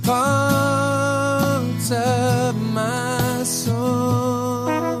parts of my soul.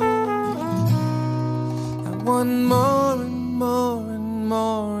 I want more and more and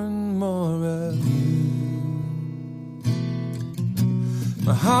more and more of you.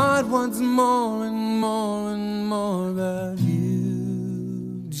 My heart wants more and more and more of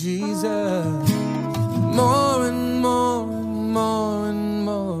you, Jesus. More and more and more and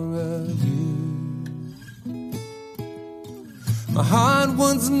more of you. My heart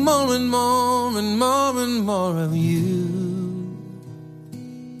wants more and more and more and more of you.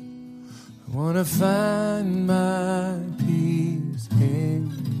 I want to find my peace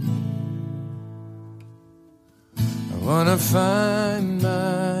in you. I want to find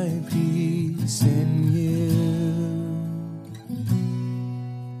my peace in you.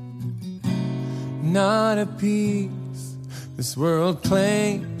 Not a peace this world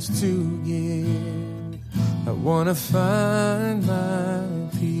claims to give. I want to find my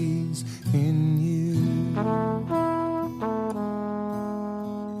peace in you.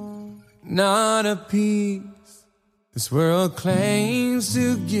 Not a peace this world claims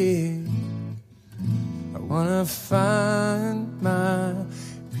to give. I want to find my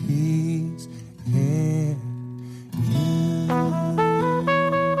peace in you.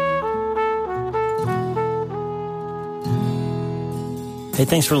 Hey,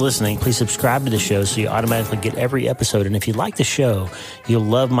 thanks for listening. Please subscribe to the show so you automatically get every episode. And if you like the show, you'll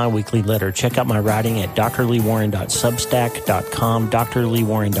love my weekly letter. Check out my writing at drleewarren.substack.com,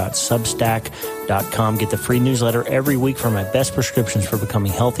 drleewarren.substack.com. Get the free newsletter every week for my best prescriptions for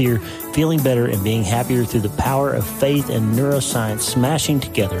becoming healthier, feeling better, and being happier through the power of faith and neuroscience smashing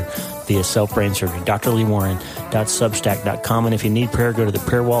together via self-brain surgery. drleewarren.substack.com. And if you need prayer, go to the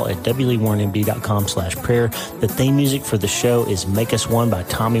prayer wall at wleewarrenmd.com/prayer. The theme music for the show is Make Us One by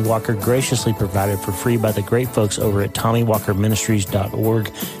Tommy Walker, graciously provided for free by the great folks over at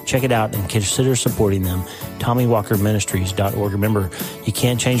TommyWalkerMinistries.org. Check it out and consider supporting them. TommyWalkerMinistries.org. Remember, you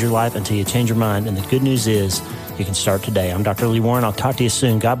can't change your life until you change your mind. And the good news is you can start today. I'm Dr. Lee Warren. I'll talk to you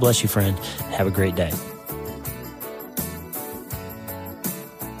soon. God bless you, friend. Have a great day.